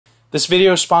This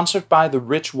video is sponsored by the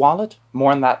Rich Wallet.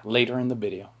 More on that later in the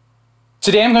video.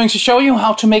 Today I'm going to show you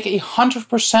how to make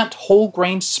 100% whole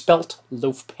grain spelt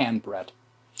loaf pan bread.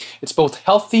 It's both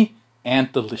healthy and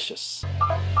delicious.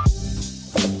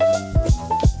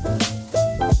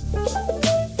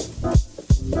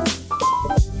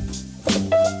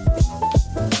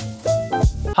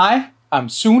 Hi, I'm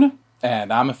Sune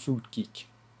and I'm a food geek.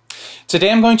 Today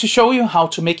I'm going to show you how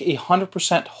to make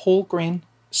 100% whole grain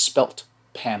spelt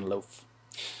pan loaf.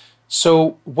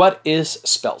 So what is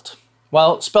spelt?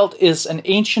 Well, spelt is an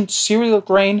ancient cereal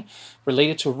grain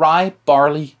related to rye,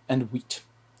 barley, and wheat.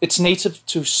 It's native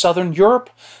to southern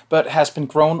Europe, but has been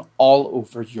grown all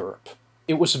over Europe.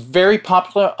 It was very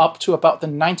popular up to about the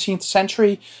 19th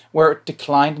century, where it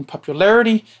declined in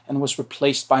popularity and was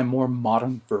replaced by more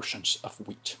modern versions of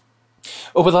wheat.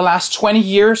 Over the last 20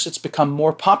 years, it's become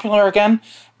more popular again,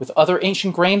 with other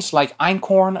ancient grains like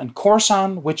einkorn and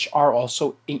korsan, which are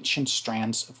also ancient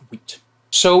strands of wheat.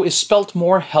 So is spelt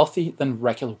more healthy than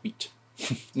regular wheat?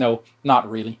 No, not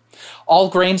really. All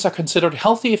grains are considered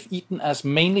healthy if eaten as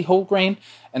mainly whole grain,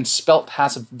 and spelt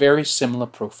has a very similar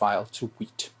profile to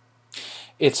wheat.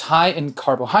 It's high in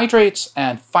carbohydrates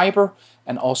and fiber,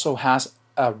 and also has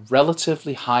a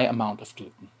relatively high amount of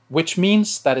gluten, which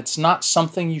means that it's not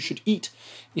something you should eat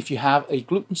if you have a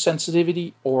gluten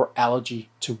sensitivity or allergy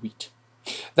to wheat.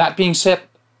 That being said,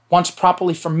 once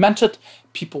properly fermented,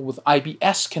 people with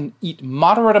IBS can eat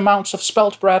moderate amounts of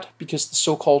spelt bread because the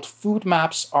so-called food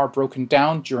maps are broken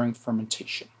down during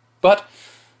fermentation. But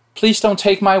please don't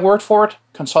take my word for it.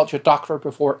 Consult your doctor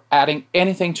before adding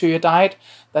anything to your diet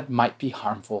that might be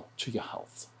harmful to your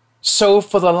health. So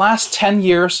for the last 10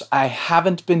 years, I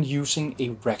haven't been using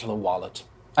a regular wallet.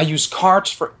 I use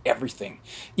cards for everything.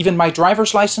 Even my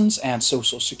driver's license and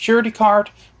social security card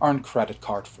are in credit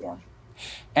card form.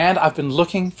 And I've been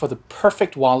looking for the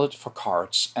perfect wallet for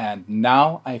cards, and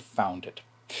now I found it.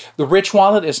 The Rich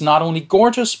Wallet is not only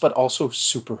gorgeous, but also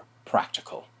super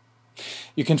practical.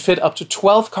 You can fit up to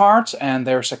 12 cards, and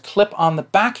there's a clip on the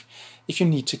back if you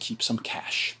need to keep some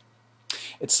cash.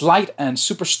 It's light and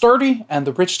super sturdy, and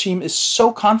the Rich team is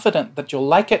so confident that you'll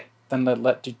like it, then they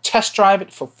let you test drive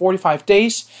it for 45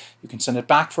 days. You can send it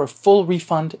back for a full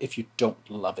refund if you don't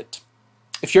love it.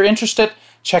 If you're interested,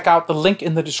 check out the link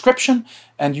in the description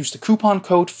and use the coupon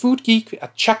code Foodgeek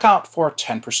at checkout for a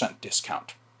 10%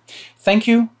 discount. Thank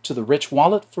you to the Rich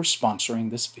Wallet for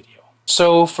sponsoring this video.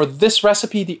 So for this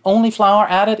recipe, the only flour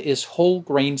added is whole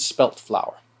grain spelt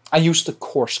flour. I used the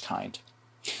coarse kind.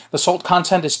 The salt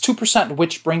content is 2%,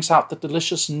 which brings out the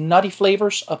delicious nutty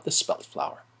flavors of the spelt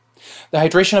flour. The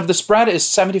hydration of this bread is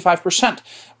 75%,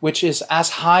 which is as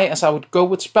high as I would go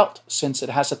with spelt, since it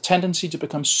has a tendency to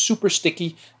become super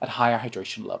sticky at higher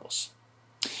hydration levels.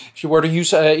 If you were to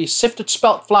use a sifted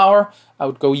spelt flour, I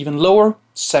would go even lower,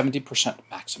 70%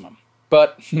 maximum.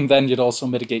 But then you'd also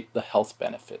mitigate the health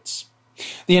benefits.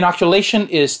 The inoculation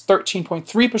is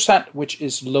 13.3%, which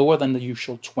is lower than the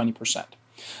usual 20%.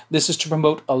 This is to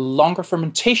promote a longer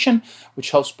fermentation, which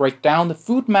helps break down the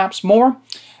food maps more.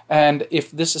 And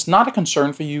if this is not a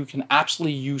concern for you, you can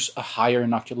absolutely use a higher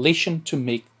inoculation to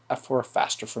make for a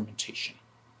faster fermentation.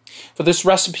 For this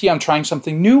recipe, I'm trying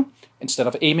something new. Instead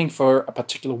of aiming for a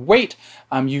particular weight,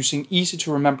 I'm using easy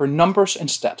to remember numbers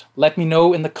instead. Let me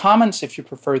know in the comments if you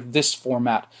prefer this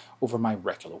format over my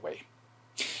regular way.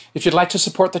 If you'd like to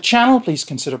support the channel, please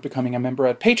consider becoming a member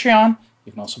at Patreon.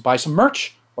 You can also buy some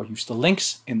merch or use the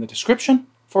links in the description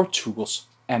for tools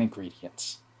and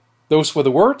ingredients. Those were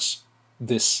the words.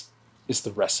 This is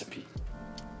the recipe.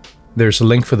 There's a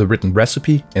link for the written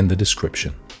recipe in the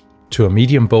description. To a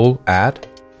medium bowl, add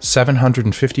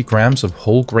 750 grams of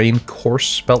whole grain coarse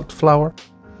spelt flour,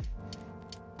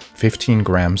 15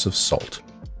 grams of salt.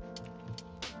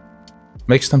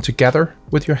 Mix them together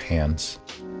with your hands.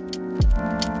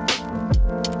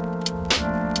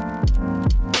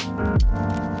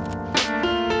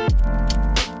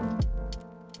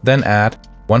 Then add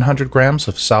 100 grams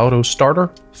of sourdough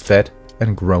starter, fed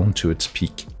and grown to its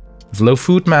peak. If low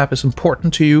food map is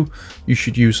important to you, you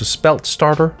should use a spelt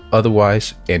starter,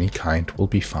 otherwise any kind will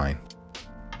be fine.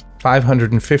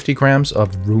 550 grams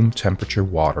of room temperature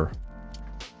water.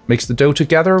 Mix the dough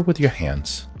together with your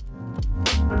hands.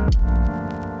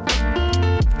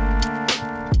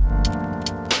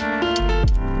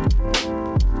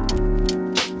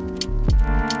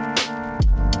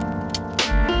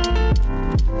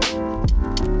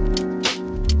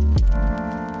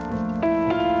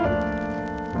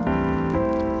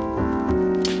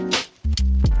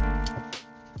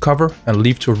 Cover and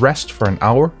leave to rest for an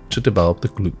hour to develop the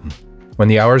gluten. When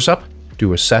the hour is up,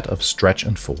 do a set of stretch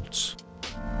and folds.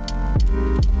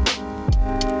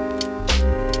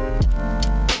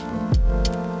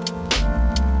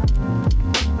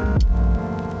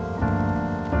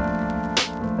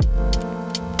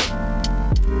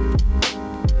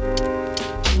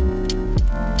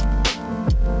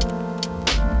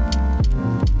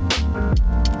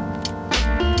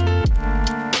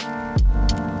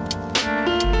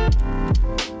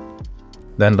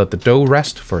 Then let the dough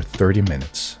rest for 30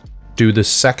 minutes. Do the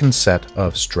second set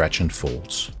of stretch and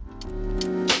folds.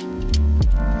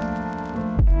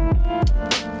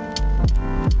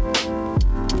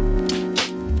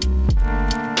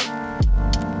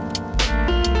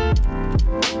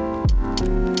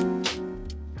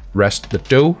 Rest the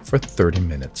dough for 30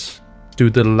 minutes. Do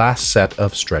the last set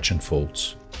of stretch and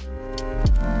folds.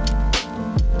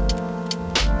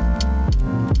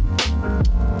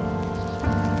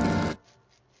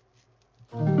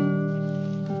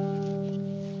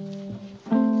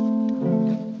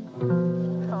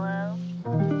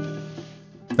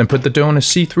 Then put the dough in a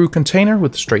see-through container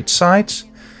with straight sides.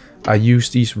 I use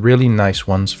these really nice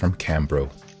ones from Cambro.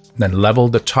 Then level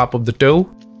the top of the dough.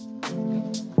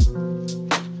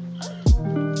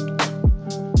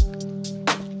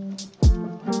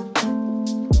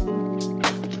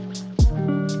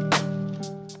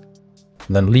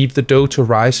 Then leave the dough to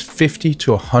rise 50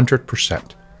 to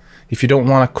 100%. If you don't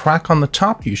want a crack on the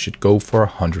top, you should go for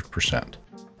 100%.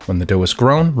 When the dough is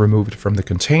grown, remove it from the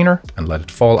container and let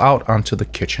it fall out onto the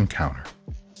kitchen counter.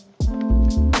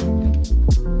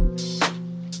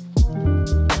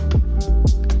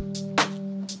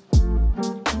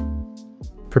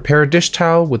 Prepare a dish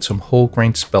towel with some whole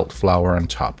grain spelt flour on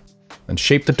top. Then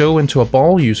shape the dough into a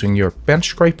ball using your bench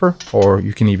scraper, or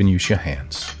you can even use your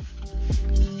hands.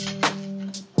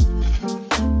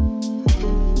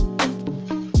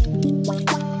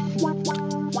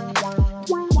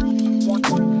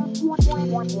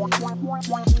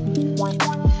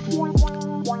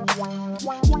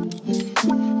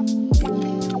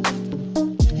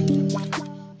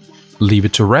 Leave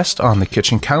it to rest on the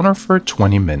kitchen counter for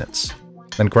 20 minutes.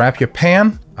 Then grab your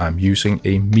pan. I'm using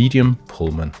a medium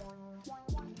Pullman.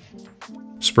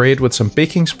 Spray it with some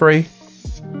baking spray.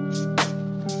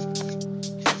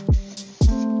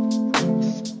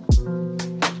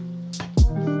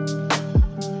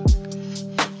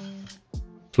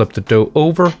 Flip the dough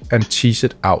over and tease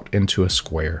it out into a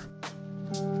square.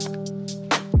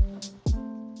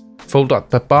 Fold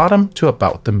out the bottom to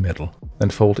about the middle. Then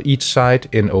fold each side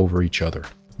in over each other.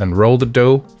 Then roll the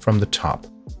dough from the top.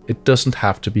 It doesn't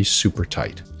have to be super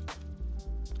tight.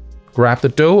 Grab the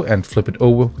dough and flip it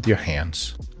over with your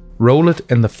hands. Roll it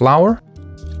in the flour.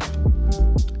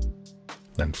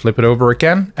 Then flip it over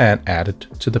again and add it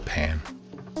to the pan.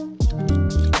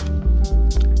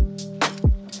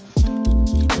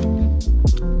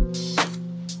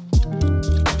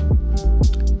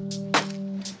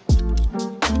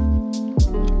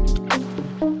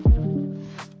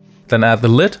 Then add the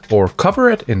lid or cover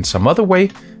it in some other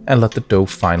way and let the dough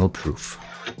final proof.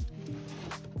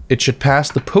 It should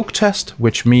pass the poke test,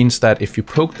 which means that if you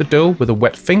poke the dough with a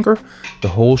wet finger, the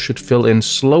hole should fill in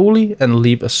slowly and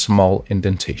leave a small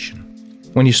indentation.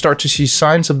 When you start to see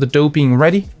signs of the dough being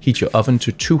ready, heat your oven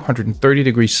to 230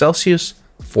 degrees Celsius,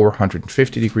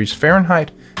 450 degrees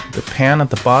Fahrenheit. The pan at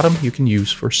the bottom you can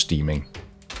use for steaming.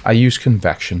 I use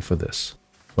convection for this.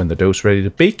 When the dough's ready to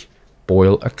bake,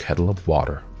 boil a kettle of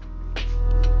water.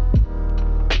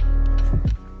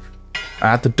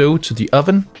 Add the dough to the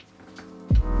oven.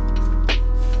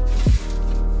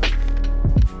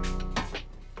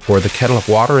 Pour the kettle of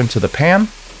water into the pan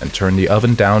and turn the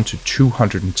oven down to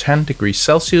 210 degrees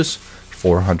Celsius,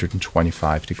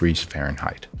 425 degrees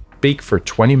Fahrenheit. Bake for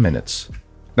 20 minutes.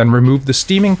 Then remove the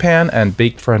steaming pan and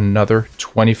bake for another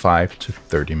 25 to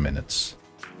 30 minutes.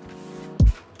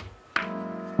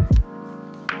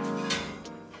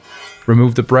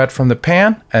 Remove the bread from the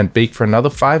pan and bake for another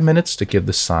 5 minutes to give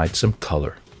the side some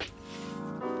color.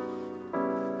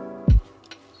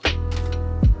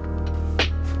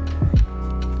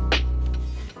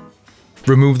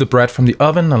 Remove the bread from the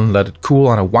oven and let it cool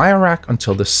on a wire rack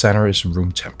until the center is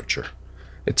room temperature.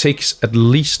 It takes at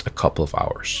least a couple of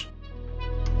hours.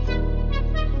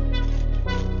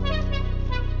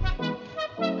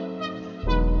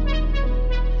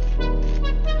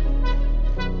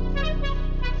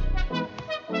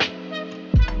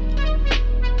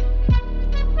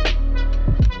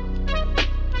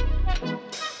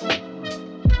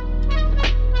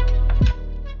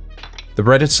 The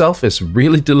bread itself is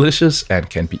really delicious and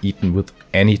can be eaten with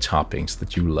any toppings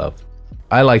that you love.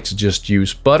 I like to just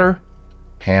use butter,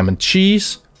 ham and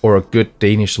cheese, or a good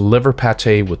Danish liver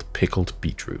pate with pickled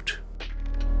beetroot.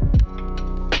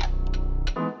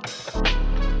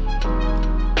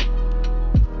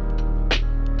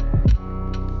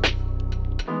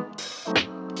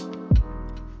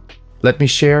 Let me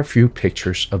share a few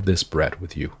pictures of this bread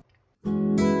with you.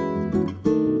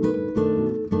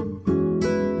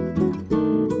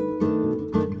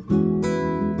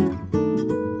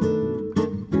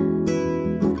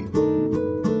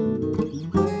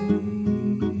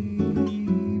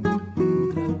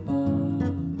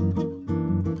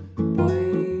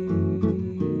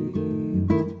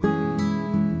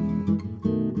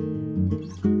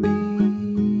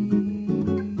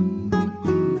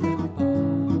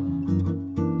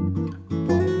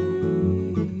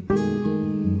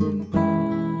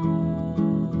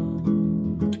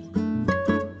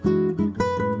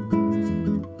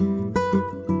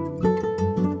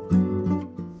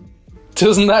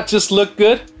 Doesn't that just look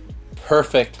good?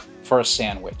 Perfect for a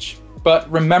sandwich.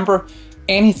 But remember,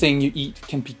 anything you eat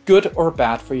can be good or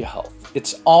bad for your health.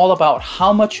 It's all about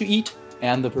how much you eat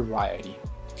and the variety.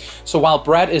 So while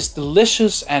bread is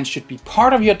delicious and should be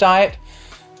part of your diet,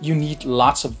 you need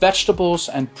lots of vegetables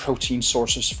and protein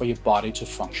sources for your body to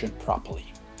function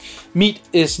properly. Meat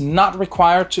is not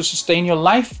required to sustain your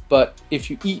life, but if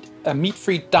you eat a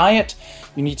meat-free diet,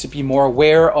 you need to be more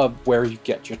aware of where you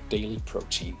get your daily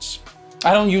proteins.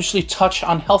 I don't usually touch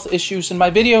on health issues in my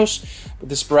videos, but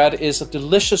this bread is a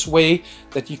delicious way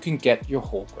that you can get your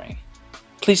whole grain.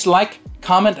 Please like,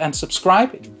 comment, and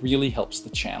subscribe. It really helps the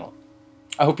channel.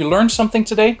 I hope you learned something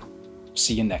today.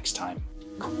 See you next time.